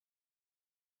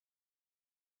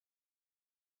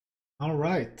All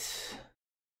right.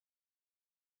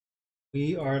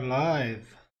 We are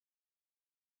live.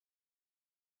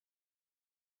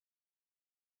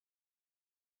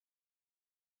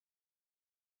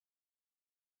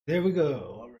 There we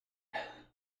go.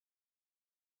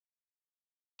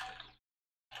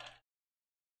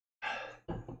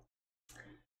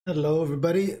 Hello,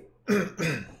 everybody.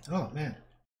 Oh, man.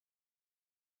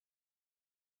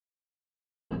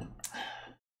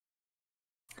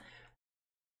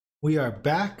 We are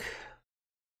back.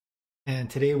 And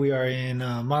today we are in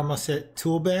Marmoset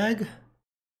Toolbag.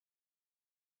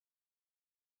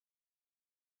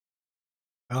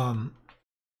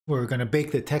 We're going to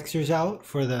bake the textures out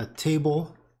for the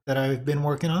table that I've been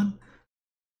working on.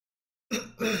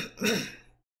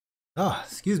 Oh,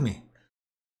 excuse me.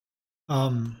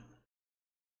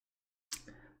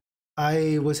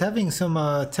 I was having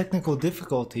some technical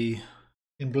difficulty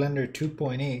in Blender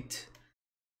 2.8.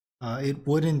 It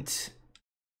wouldn't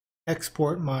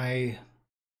export my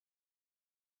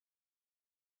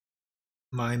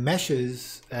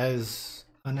meshes as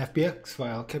an FBX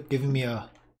file. It kept giving me an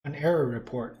error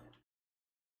report.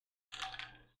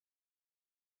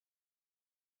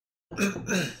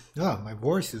 Oh, my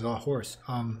voice is all hoarse.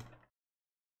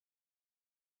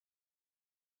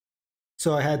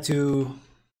 So I had to,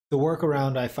 the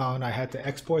workaround I found, I had to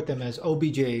export them as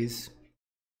OBJs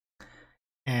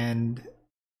and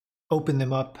open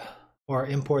them up or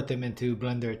import them into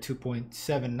Blender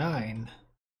 2.79.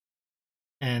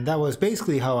 And that was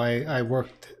basically how I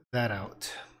worked that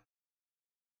out.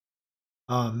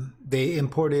 They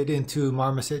imported into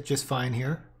Marmoset just fine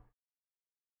here.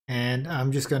 And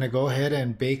I'm just going to go ahead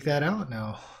and bake that out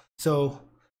now. So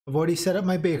I've already set up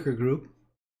my baker group.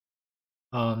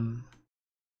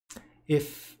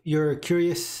 If you're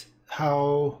curious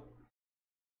how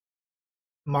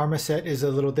Marmoset is a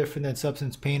little different than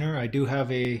Substance Painter, I do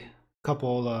have a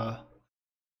couple, I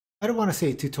don't want to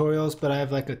say tutorials, but I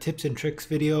have like a tips and tricks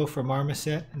video for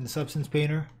Marmoset and Substance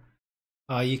Painter.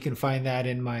 You can find that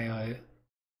in my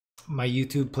my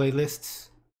YouTube playlists.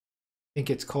 I think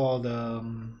it's called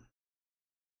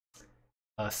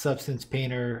Substance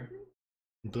Painter,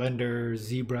 Blender,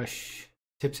 Zbrush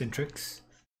tips and tricks.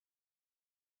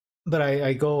 But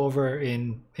I go over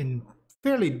in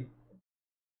fairly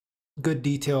good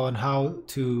detail on how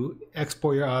to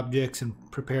export your objects and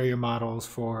prepare your models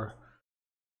for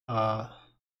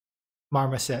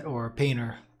Marmoset or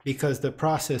Painter, because the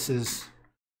process is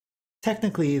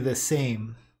technically the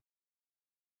same.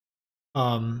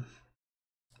 I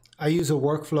use a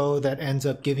workflow that ends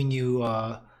up giving you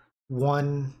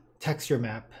one texture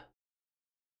map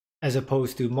as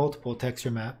opposed to multiple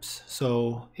texture maps.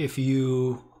 So if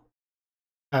you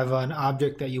have an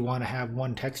object that you want to have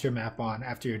one texture map on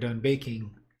after you're done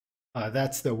baking,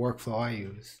 that's the workflow I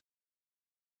use.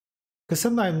 Because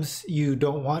sometimes you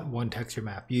don't want one texture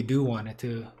map. You do want it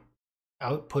to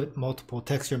output multiple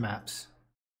texture maps.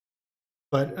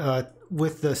 But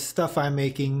with the stuff I'm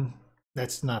making,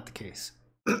 that's not the case.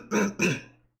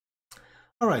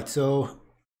 All right, so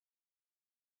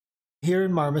here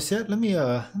in Marmoset, let me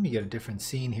get a different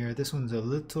scene here. This one's a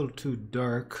little too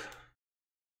dark.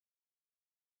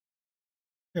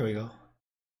 There we go.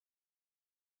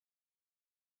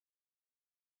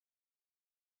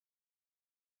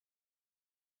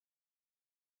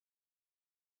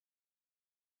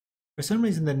 For some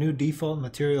reason, the new default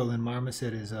material in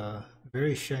Marmoset is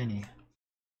very shiny.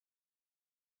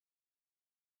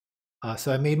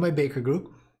 So I made my baker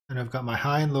group, and I've got my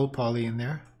high and low poly in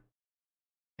there.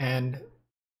 And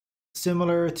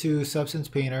similar to Substance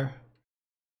Painter,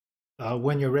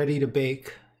 when you're ready to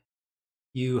bake,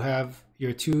 you have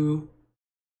your two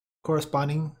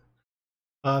corresponding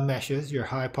meshes, your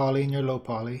high poly and your low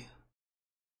poly.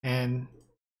 And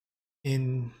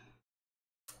in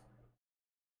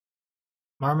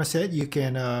Marmoset, you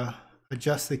can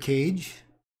adjust the cage.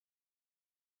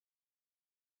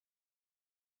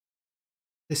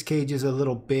 This cage is a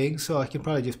little big, so I can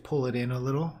probably just pull it in a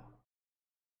little.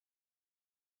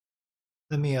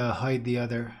 Let me hide the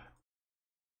other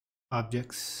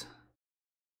objects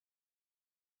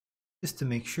just to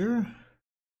make sure.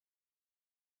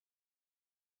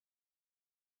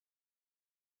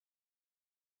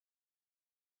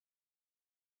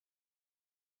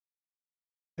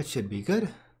 That should be good.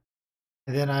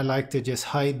 And then I like to just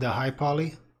hide the high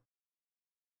poly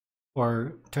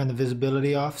or turn the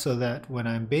visibility off so that when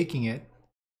I'm baking it,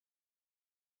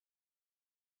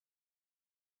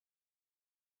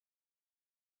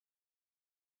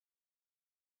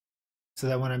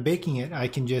 I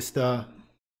can just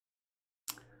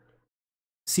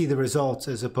see the results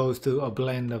as opposed to a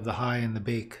blend of the high and the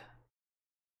bake.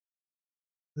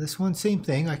 This one, same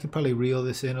thing. I could probably reel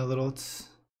this in a little.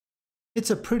 It's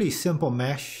a pretty simple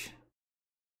mesh.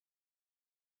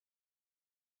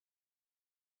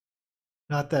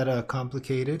 Not that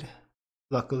complicated,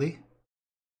 luckily.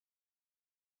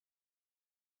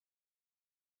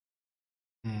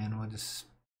 And we'll just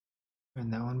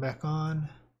turn that one back on.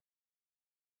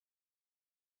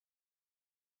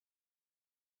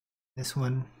 This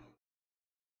one,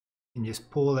 you can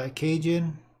just pull that cage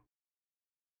in.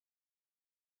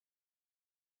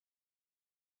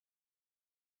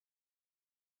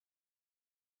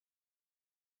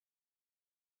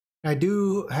 I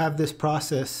do have this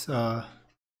process for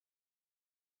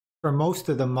most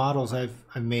of the models I've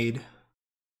made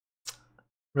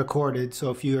recorded. So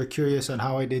if you are curious on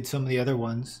how I did some of the other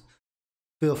ones,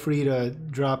 feel free to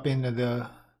drop into the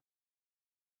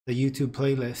YouTube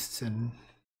playlists, and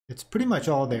it's pretty much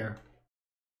all there.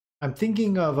 I'm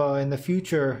thinking of in the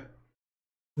future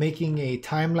making a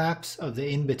time lapse of the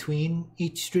in between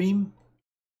each stream.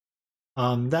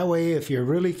 That way, if you're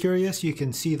really curious, you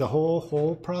can see the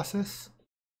whole process,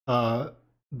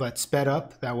 but sped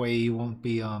up. That way, you won't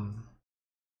be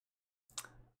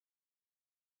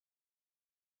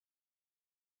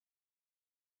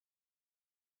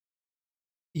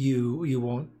you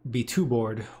won't be too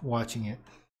bored watching it,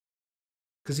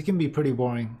 because it can be pretty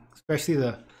boring, especially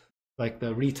the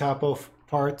retopo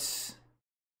parts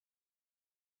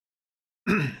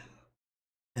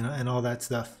and all that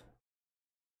stuff.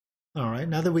 All right,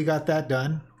 now that we got that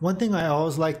done, one thing I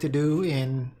always like to do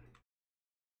and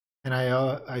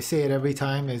I say it every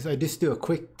time, is I just do a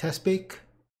quick test bake.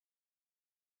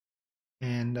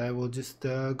 And I will just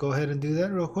go ahead and do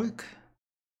that real quick.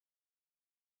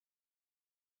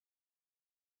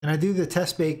 And I do the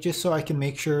test bake just so I can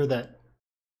make sure that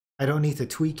I don't need to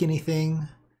tweak anything.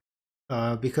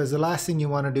 Because the last thing you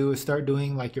want to do is start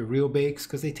doing like your real bakes,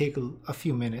 because they take a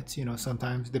few minutes, you know,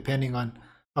 sometimes, depending on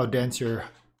how dense your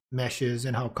mesh is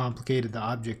and how complicated the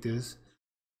object is.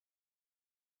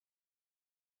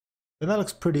 But that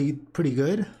looks pretty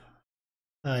good.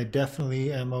 I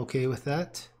definitely am okay with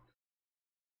that.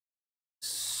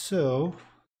 So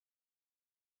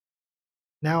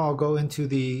now I'll go into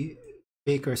the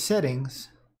Baker settings,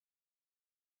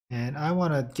 and I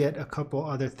want to get a couple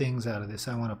other things out of this.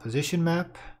 I want a position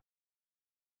map,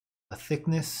 a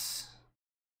thickness,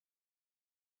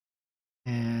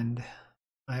 and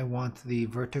I want the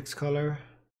vertex color,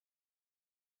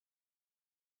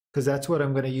 because that's what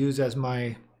I'm going to use as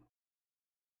my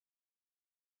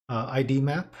ID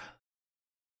map.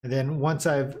 And then once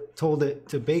I've told it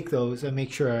to bake those, I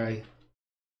make sure I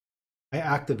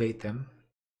activate them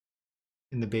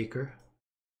in the Baker.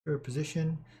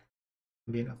 Position,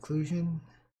 ambient occlusion.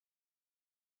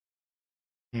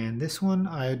 And this one,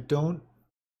 I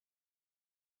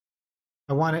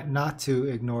want it not to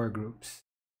ignore groups.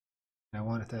 I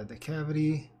want it to have the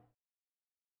cavity.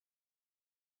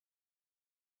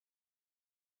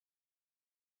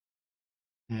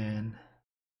 And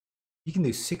you can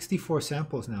do 64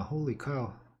 samples now. Holy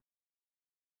cow.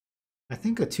 I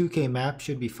think a 2K map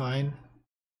should be fine.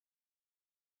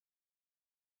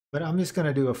 But I'm just going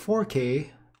to do a 4K,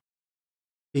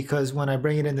 because when I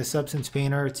bring it into Substance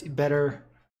Painter, it's better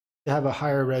to have a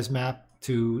higher res map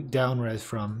to down res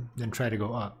from than try to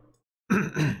go up.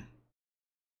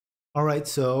 All right,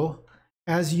 so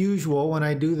as usual, when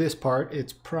I do this part,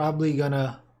 it's probably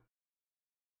gonna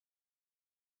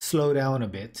slow down a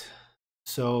bit.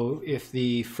 So if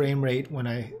the frame rate when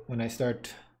I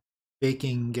start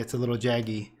baking gets a little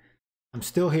jaggy, I'm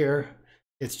still here.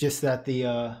 It's just that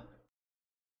the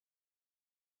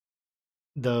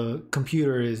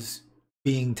computer is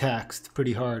being taxed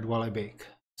pretty hard while I bake.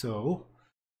 So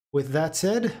with that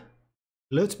said,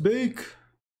 let's bake.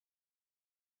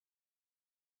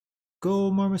 Go,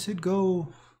 Marmoset,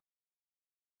 go.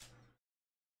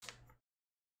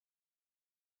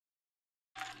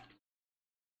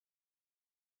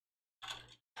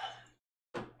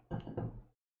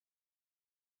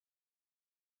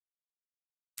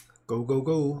 Go, go,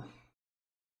 go.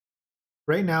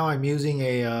 Right now I'm using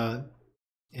a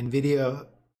NVIDIA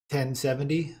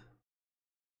 1070.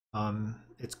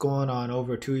 It's going on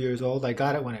over 2 years old. I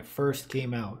got it when it first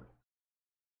came out,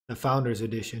 the Founders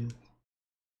Edition.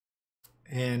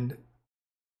 And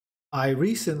I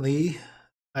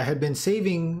had been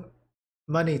saving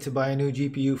money to buy a new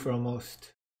GPU for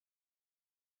almost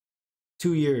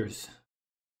 2 years.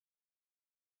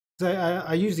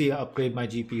 I usually upgrade my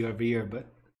GPU every year, but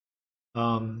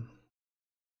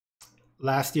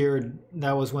last year,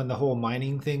 that was when the whole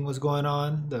mining thing was going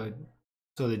on.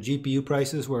 So the GPU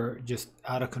prices were just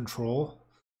out of control.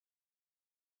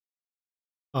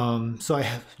 So I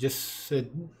have just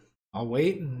said I'll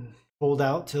wait and hold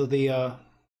out till the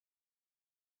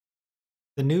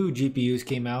new GPUs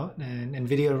came out and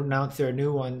Nvidia announced their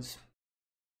new ones.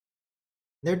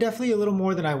 They're definitely a little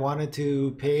more than I wanted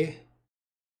to pay.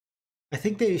 I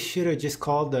think they should have just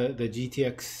called the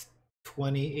GTX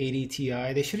 2080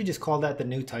 Ti. They should have just called that the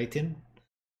new Titan,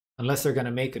 unless they're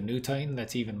gonna make a new Titan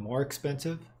that's even more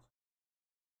expensive.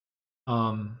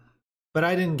 Um, but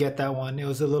I didn't get that one. It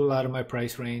was a little out of my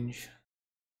price range.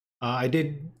 I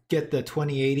did get the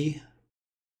 2080,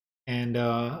 and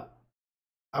I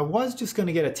was just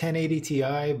gonna get a 1080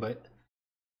 Ti, but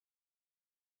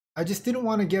I just didn't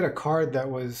want to get a card that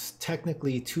was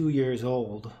technically 2 years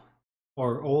old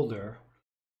or older,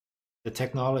 the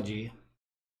technology,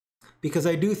 because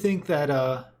I do think that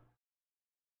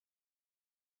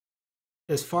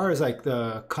as far as like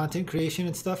the content creation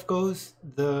and stuff goes,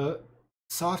 the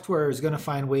software is going to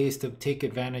find ways to take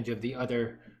advantage of the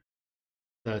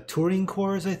Turing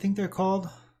cores, I think they're called,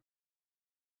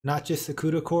 not just the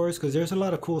CUDA cores, because there's a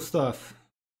lot of cool stuff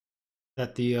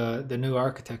that the new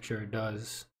architecture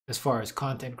does as far as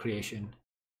content creation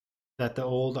that the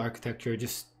old architecture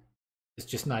just is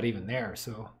just not even there.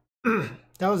 So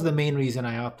that was the main reason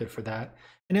I opted for that,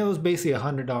 and it was basically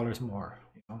 $100 more.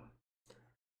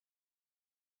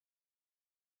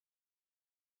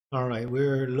 All right,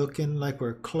 we're looking like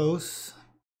we're close.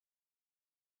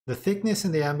 The thickness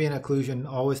and the ambient occlusion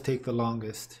always take the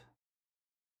longest.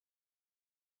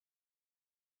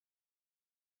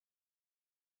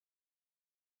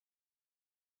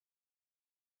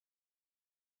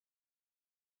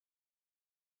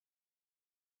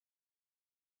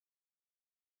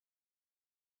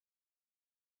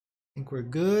 I think we're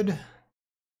good.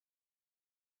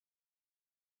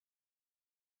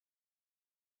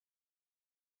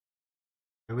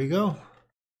 Here we go.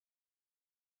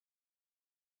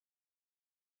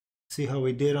 See how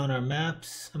we did on our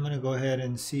maps. I'm gonna go ahead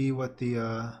and see what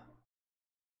the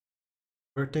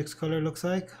vertex color looks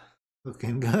like.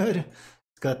 Looking good.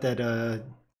 It's got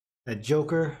that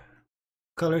Joker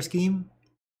color scheme.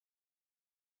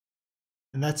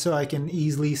 And that's so I can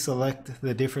easily select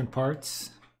the different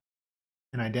parts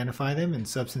and identify them in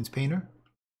Substance Painter.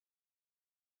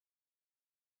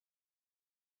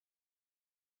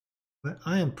 But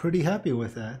I am pretty happy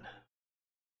with that.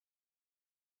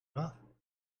 Well,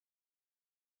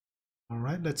 all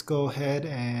right, let's go ahead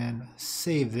and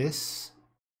save this.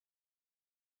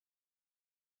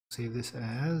 Save this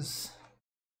as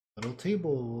little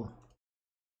table.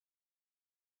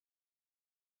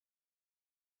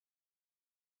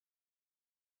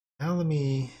 Now let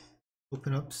me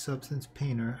open up Substance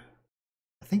Painter.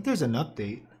 I think there's an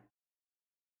update.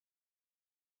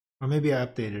 Or maybe I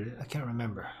updated it. I can't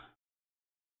remember.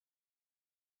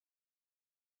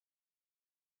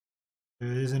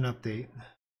 There is an update.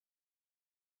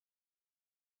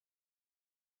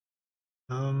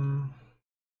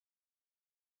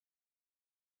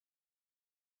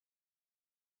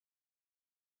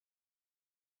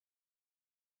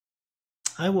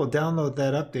 I will download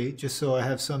that update just so I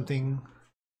have something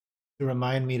to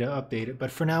remind me to update it.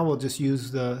 But for now, we'll just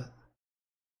use the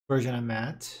version I'm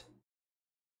at.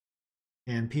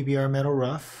 And PBR Metal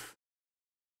Rough.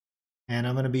 And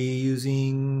I'm going to be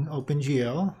using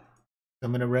OpenGL.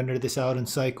 I'm going to render this out in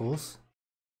cycles.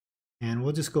 And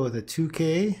we'll just go with a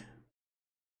 2K.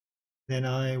 Then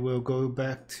I will go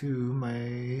back to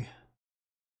my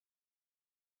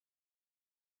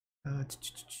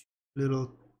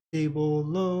little table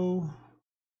low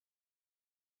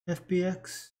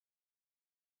FBX.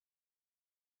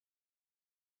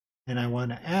 And I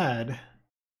want to add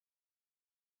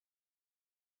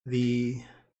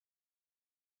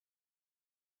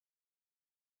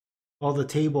all the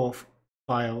table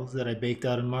files that I baked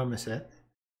out in Marmoset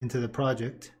into the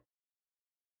project.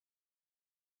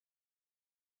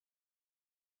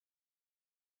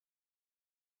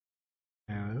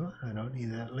 There we go. I don't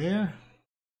need that layer.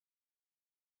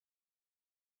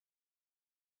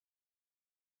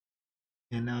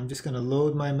 And now I'm just going to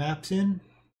load my maps in.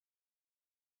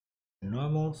 The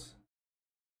normals.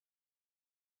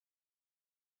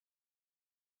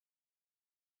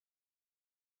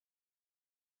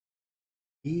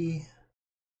 E.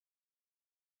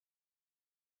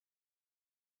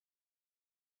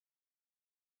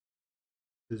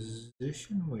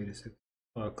 Position. Wait a second.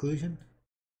 Occlusion.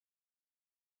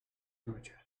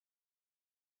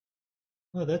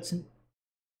 Oh, that's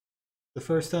the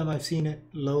first time I've seen it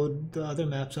load the other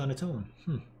maps on its own.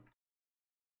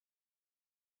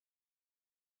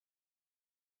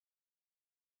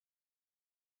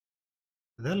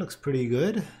 That looks pretty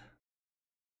good.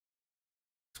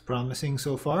 It's promising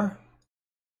so far.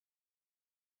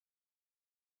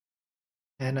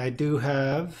 And I do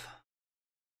have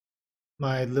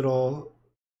my little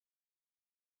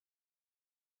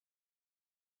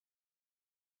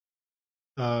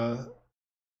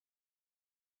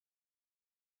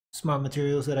smart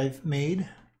materials that I've made.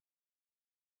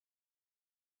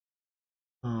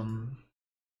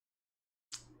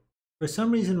 For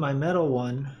some reason, my metal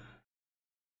one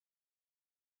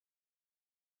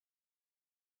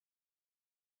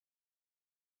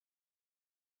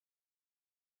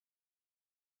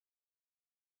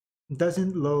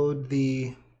doesn't load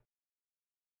the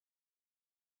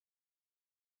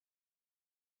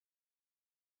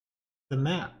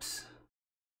maps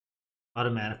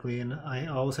automatically, and I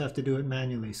always have to do it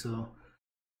manually. So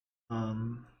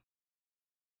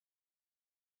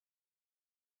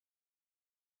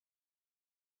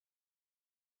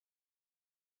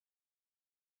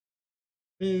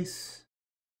base,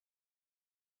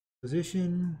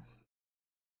 position.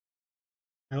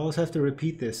 I always have to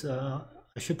repeat this.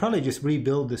 I should probably just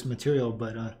rebuild this material,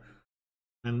 but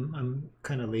I'm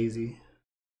kind of lazy.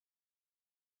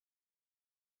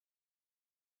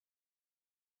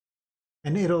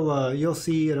 And it'll you'll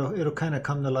see it'll kind of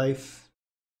come to life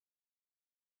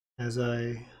as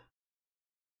I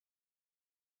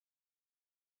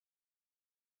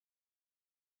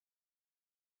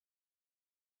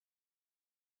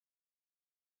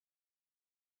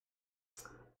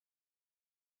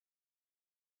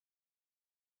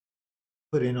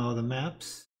put in all the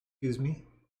maps. Excuse me.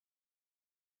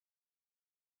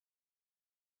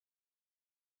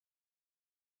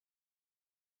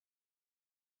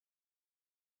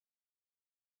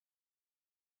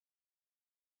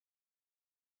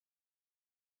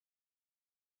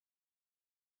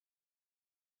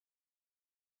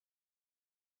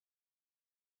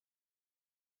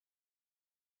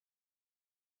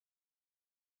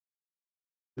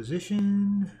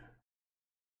 Position,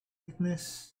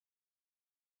 thickness,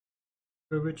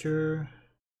 curvature,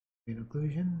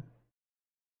 occlusion,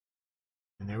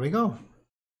 and there we go.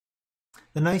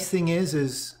 The nice thing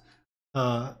is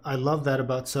I love that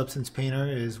about Substance Painter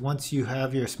is once you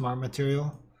have your smart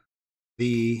material,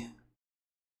 the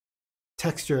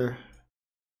texture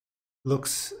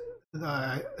looks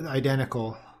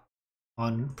identical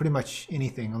on pretty much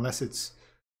anything unless it's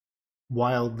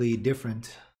wildly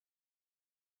different.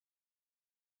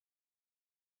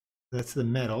 That's the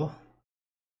metal.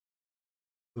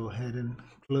 Go ahead and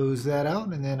close that out,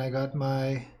 and then I got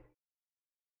my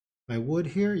wood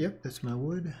here. Yep, that's my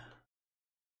wood.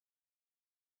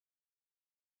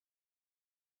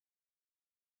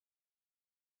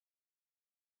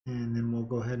 And then we'll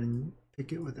go ahead and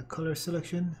pick it with a color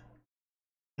selection.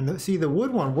 And see, the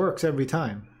wood one works every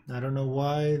time. I don't know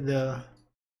why the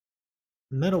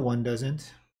metal one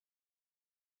doesn't.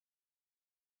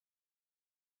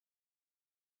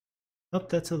 Oh,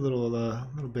 that's a little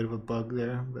bit of a bug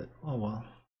there, but oh well.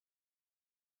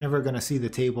 Never gonna see the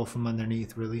table from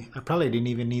underneath, really. I probably didn't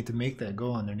even need to make that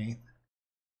go underneath.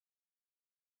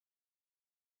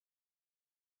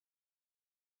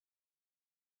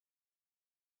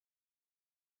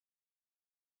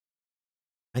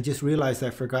 I just realized I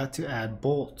forgot to add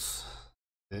bolts.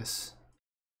 This,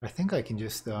 I think I can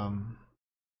just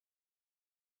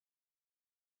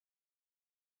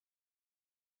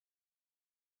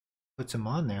put some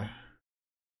on there.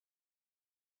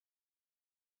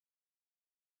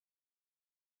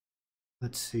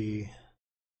 Let's see.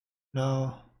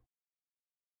 No.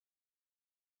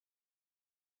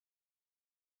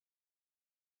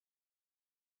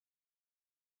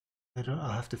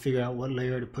 I'll have to figure out what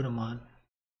layer to put them on.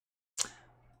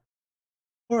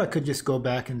 Or I could just go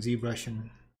back in Zbrush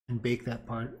and bake that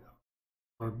part,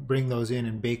 or bring those in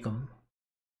and bake them.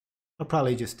 I'll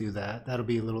probably just do that. That'll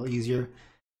be a little easier.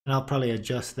 And I'll probably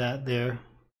adjust that there.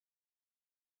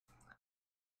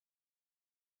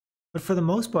 But for the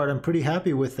most part, I'm pretty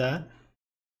happy with that.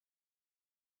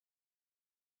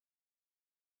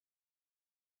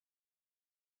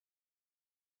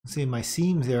 See, my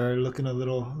seams there are looking a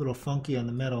little funky on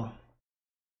the metal.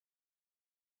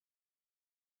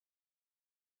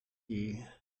 See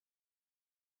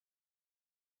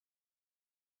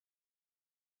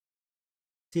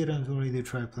what I'm going to do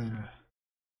triplanar.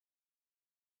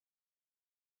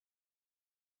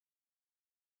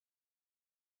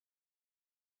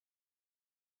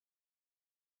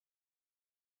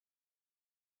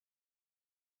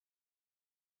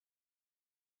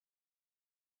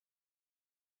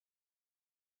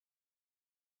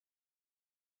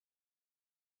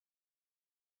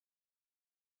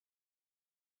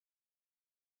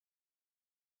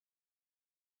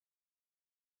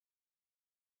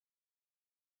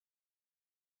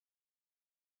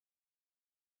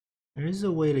 There is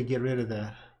a way to get rid of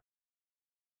that.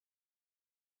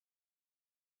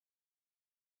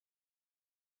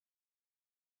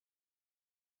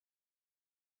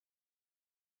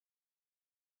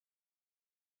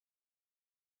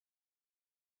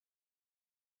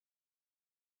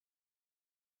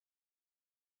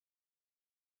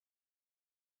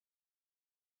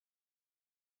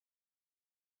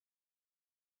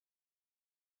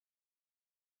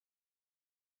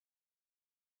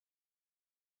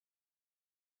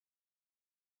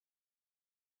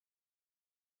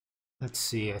 Let's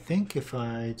see, I think if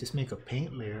I just make a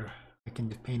paint layer, I can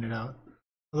just paint it out.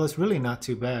 Although it's really not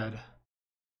too bad.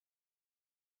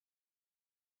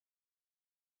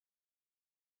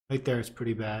 Right there is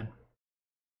pretty bad.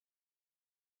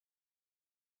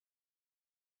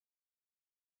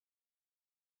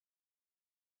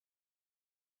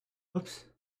 Oops.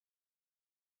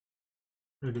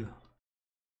 What do I do?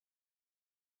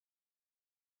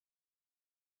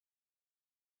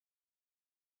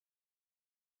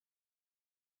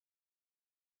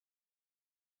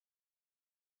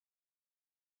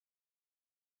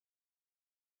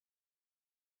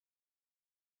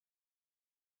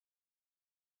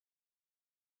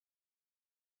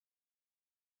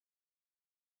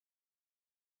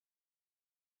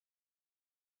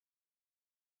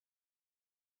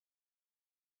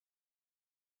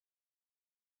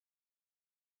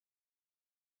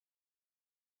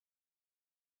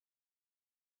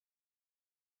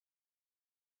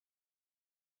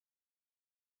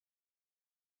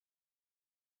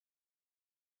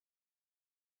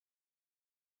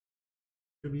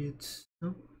 Attributes.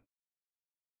 Nope.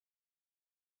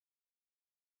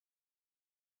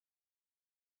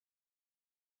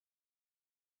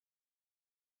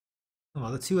 Oh,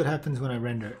 let's see what happens when I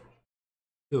render it.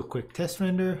 Do a quick test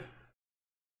render.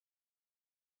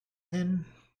 10.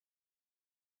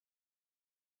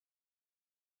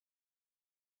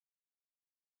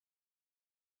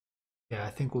 Yeah, I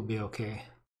think we'll be okay.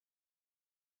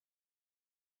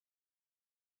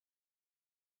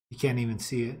 You can't even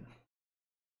see it.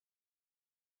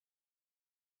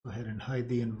 Go ahead and hide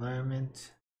the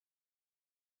environment.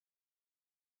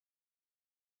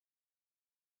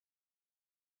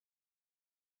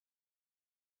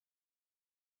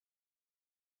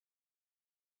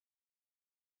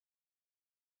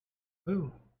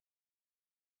 Ooh.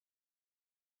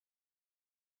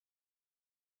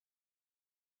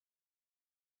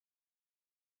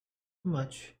 Too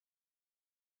much.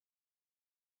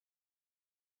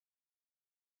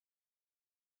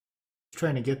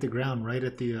 Trying to get the ground right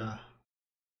at the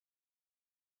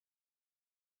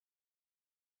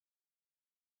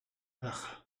ugh,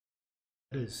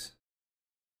 that is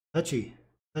touchy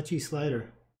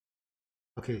slider.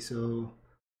 Okay, so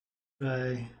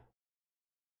try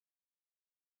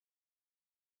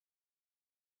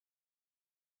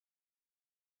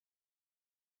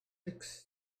six.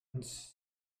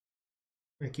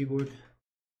 My keyboard.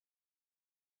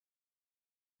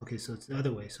 Okay, so it's the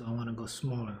other way, so I want to go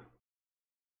smaller.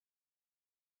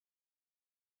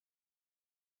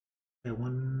 At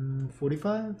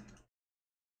 145.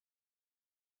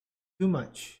 Too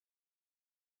much.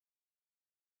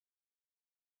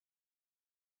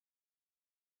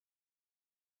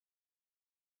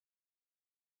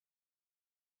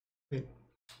 Wait,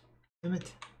 damn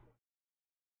it.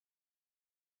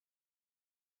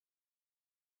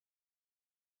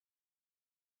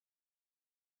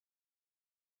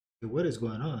 Okay, what is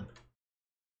going on?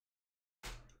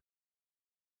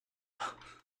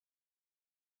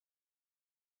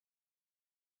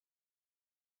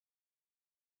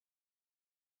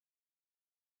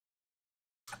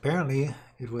 Apparently,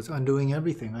 it was undoing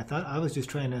everything. I thought I was just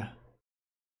trying to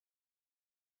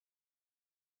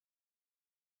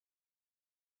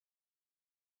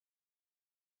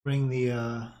bring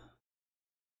the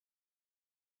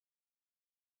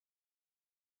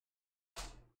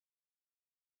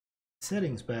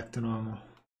settings back to normal.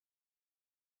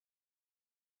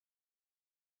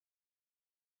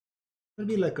 It'd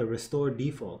be like a restore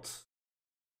defaults.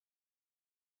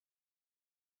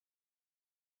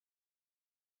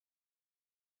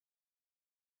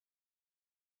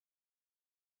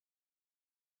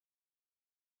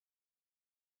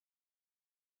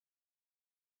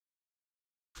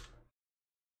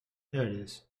 There it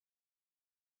is.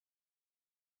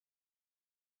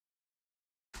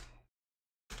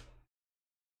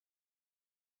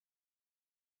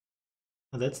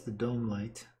 Oh, that's the dome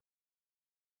light.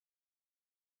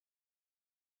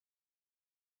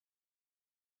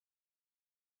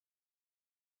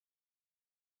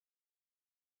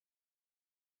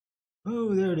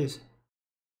 Oh, there it is.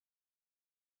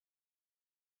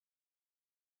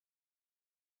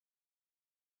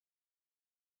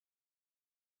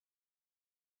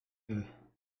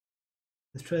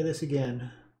 Let's try this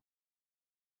again.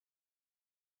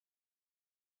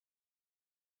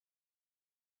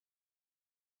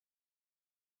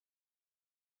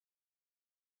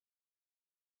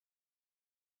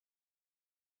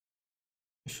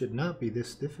 It should not be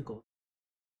this difficult.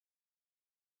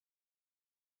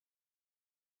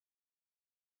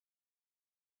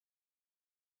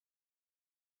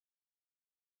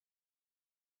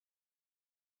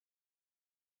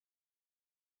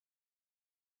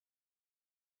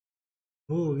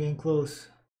 Oh, we're getting close.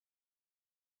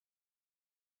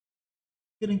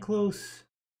 Getting close.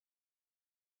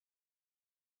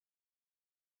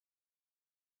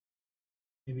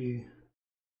 Maybe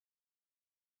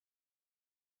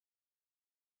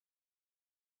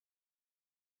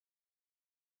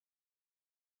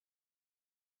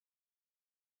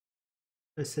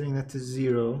by setting that to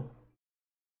 0.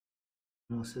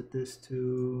 And I'll set this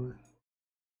to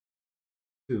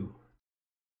 2.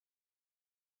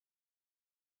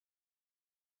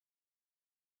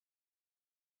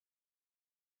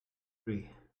 3.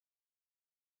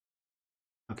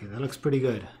 Okay, that looks pretty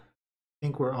good. I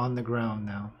think we're on the ground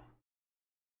now.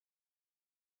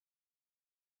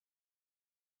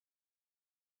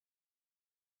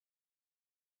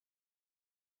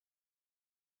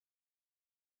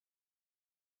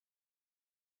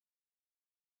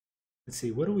 Let's see,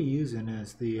 what are we using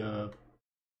as the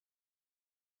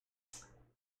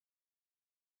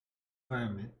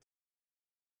environment?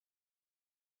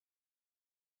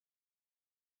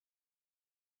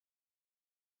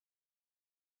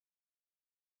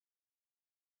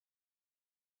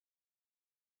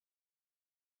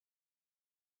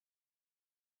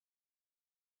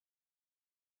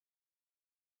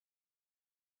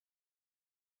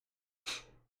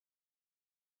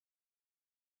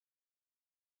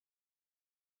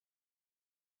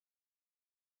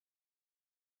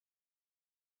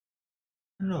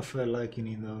 I don't know if I like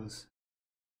any of those.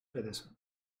 Try this one.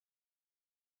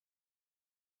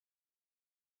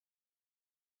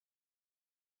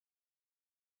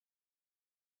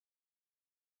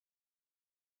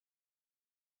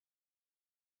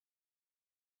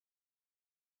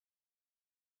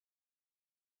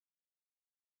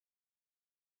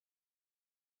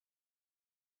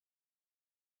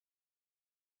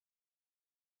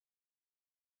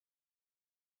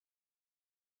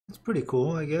 It's pretty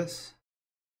cool, I guess.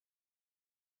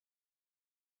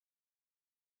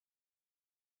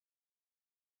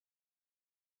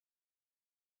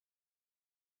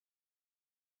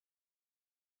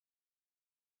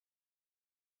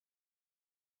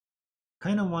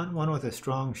 Kind of want one with a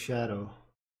strong shadow.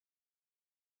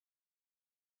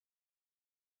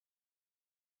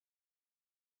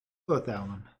 Go with that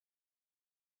one.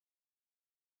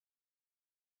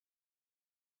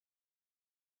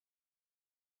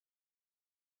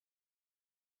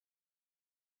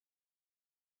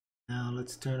 Now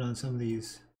let's turn on some of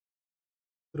these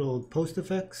good old post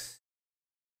effects.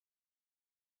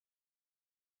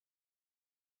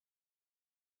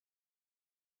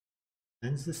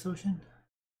 Lens distortion.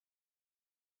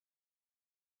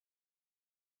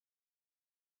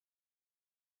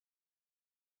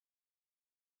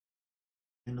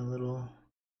 And a little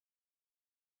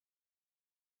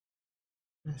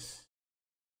this.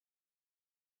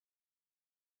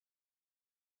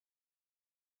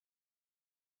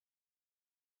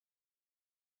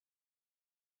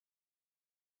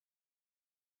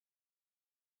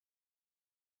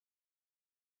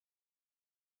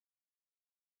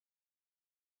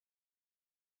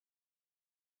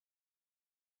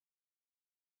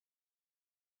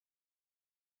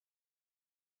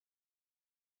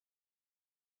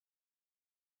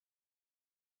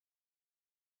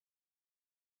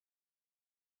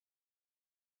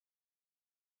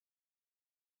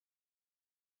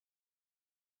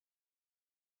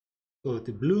 Go with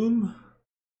the bloom.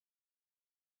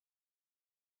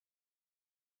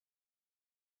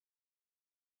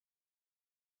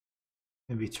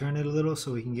 Maybe turn it a little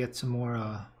so we can get some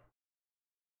more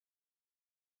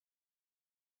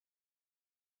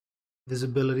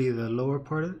visibility of the lower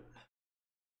part of it.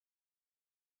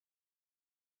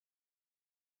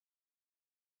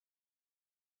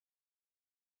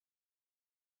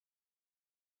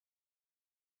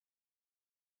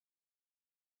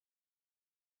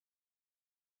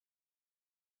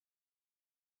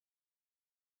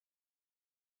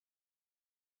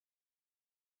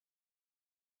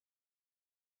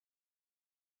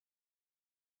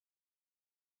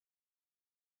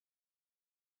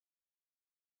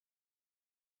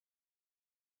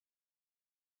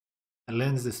 The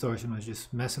lens distortion was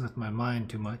just messing with my mind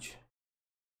too much.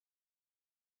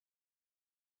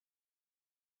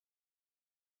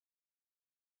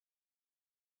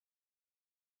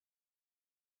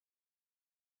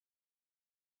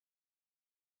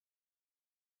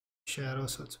 shadow,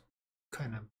 so it's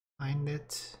kind of behind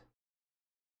it.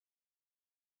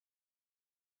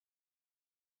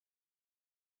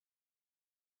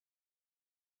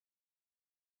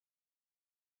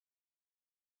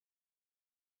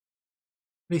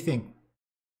 What do you think?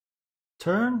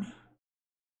 Turn?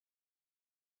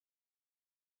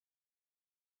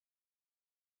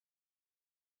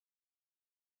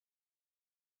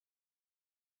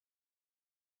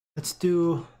 Let's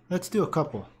do a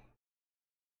couple.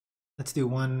 Let's do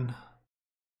one.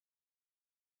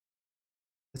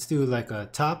 Let's do like a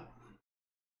top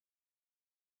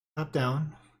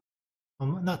down.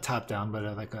 Not top down,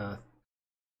 but like a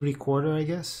 3/4, I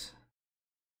guess.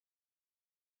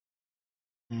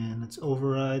 And let's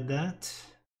override that.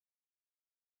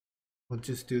 We'll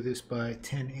just do this by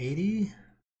 1080.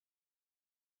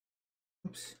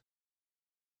 Oops.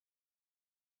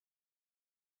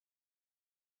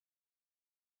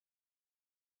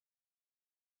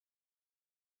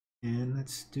 And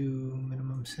let's do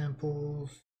minimum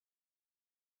samples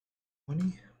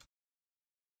 20.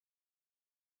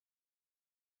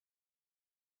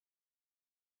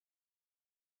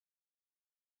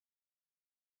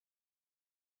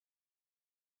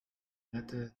 At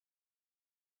the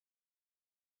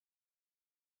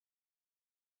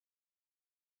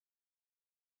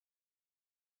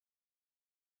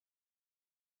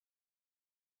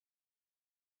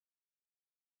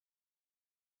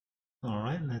all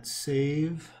right, let's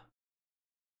save.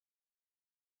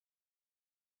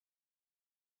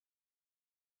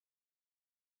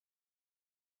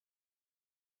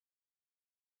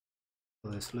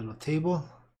 This little table.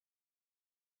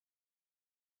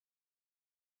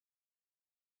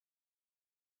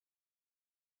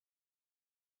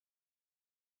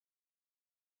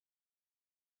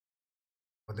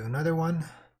 We'll do another one.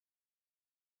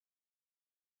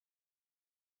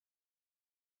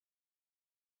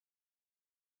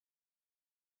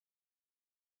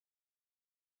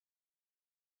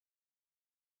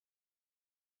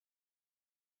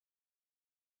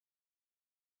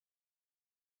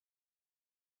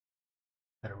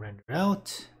 Gotta render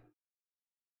out.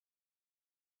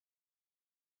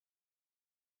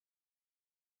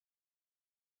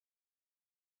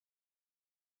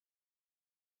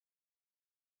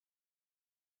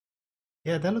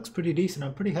 Yeah, that looks pretty decent.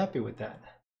 I'm pretty happy with that.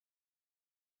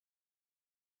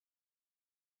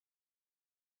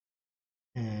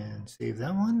 And save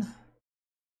that one.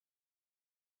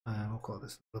 And we'll call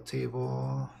this little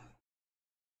table.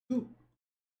 Ooh.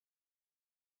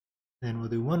 Then we'll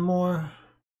do one more.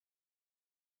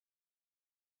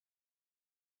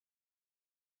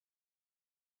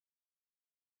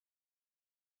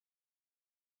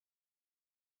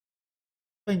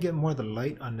 Try and get more of the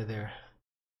light under there.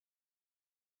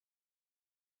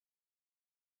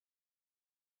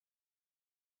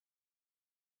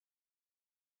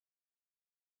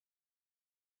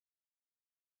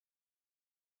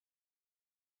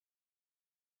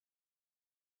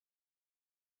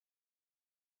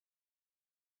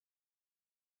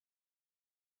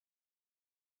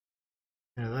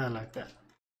 Yeah, I like that.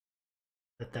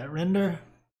 Let that render.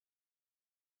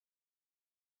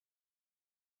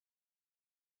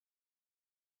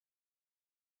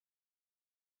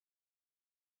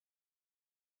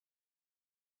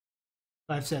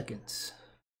 Five seconds.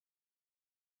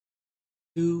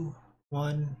 2,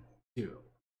 1, 0.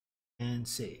 And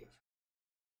save.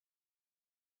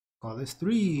 Call this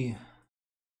 3.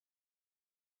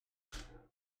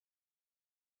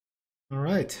 All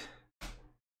right.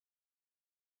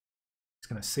 Just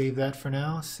gonna save that for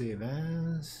now. Save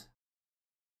as.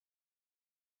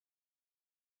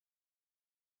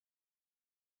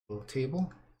 Little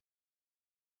table.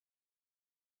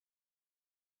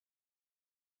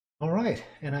 All right,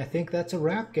 and I think that's a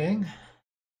wrap, gang.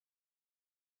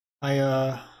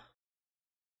 I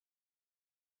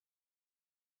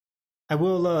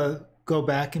will go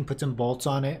back and put some bolts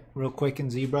on it real quick in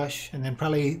ZBrush, and then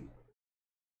probably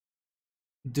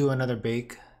do another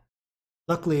bake.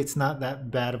 Luckily, it's not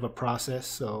that bad of a process,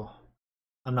 so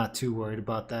I'm not too worried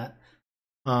about that.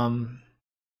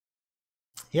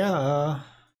 Yeah,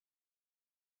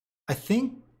 I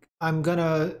think I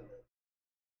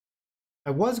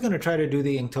was gonna try to do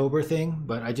the Inktober thing,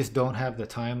 but I just don't have the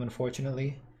time,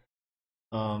 unfortunately.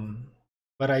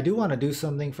 But I do want to do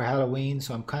something for Halloween,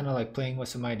 so I'm kind of like playing with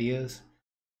some ideas.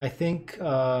 I think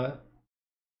I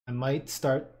might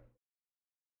start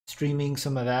streaming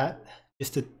some of that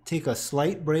just to take a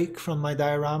slight break from my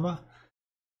diorama.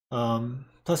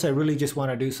 Plus, I really just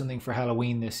want to do something for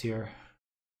Halloween this year.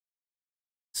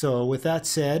 So with that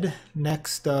said,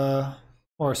 next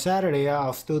or Saturday,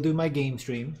 I'll still do my game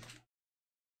stream.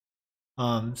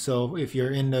 So if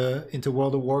you're into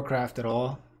World of Warcraft at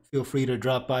all, feel free to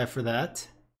drop by for that.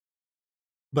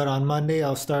 But on Monday,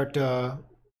 I'll start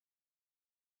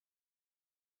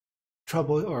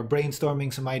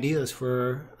brainstorming some ideas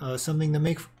for something to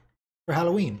make for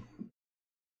Halloween.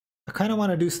 I kind of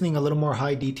want to do something a little more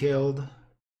high detailed,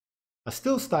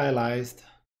 still stylized.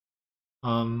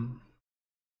 I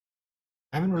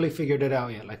haven't really figured it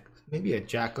out yet. Like maybe a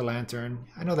jack-o'-lantern.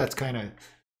 I know that's kind of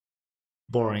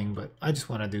boring, but I just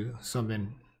want to do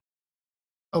something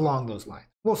along those lines.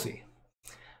 We'll see.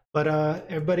 But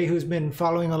everybody who's been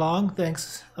following along,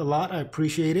 thanks a lot. I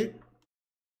appreciate it.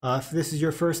 If this is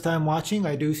your first time watching,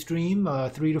 I do stream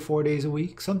 3 to 4 days a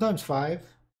week, sometimes 5.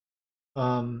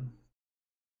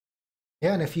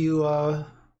 Yeah, and if you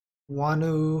want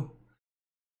to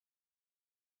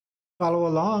follow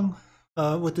along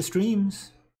with the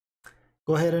streams,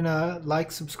 go ahead and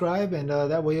like, subscribe, and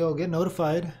that way you'll get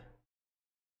notified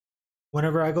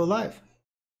whenever I go live.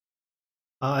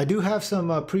 I do have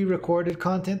some pre-recorded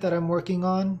content that I'm working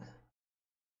on.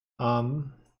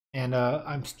 And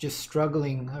I'm just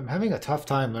struggling. I'm having a tough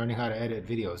time learning how to edit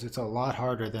videos. It's a lot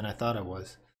harder than I thought it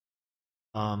was.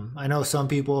 I know some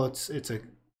people it's a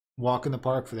walk in the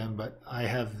park for them, but I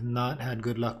have not had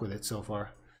good luck with it so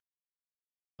far.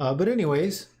 But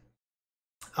anyways,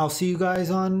 I'll see you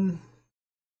guys on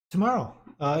tomorrow.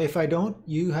 If I don't,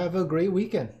 you have a great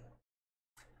weekend.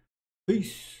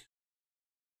 Peace.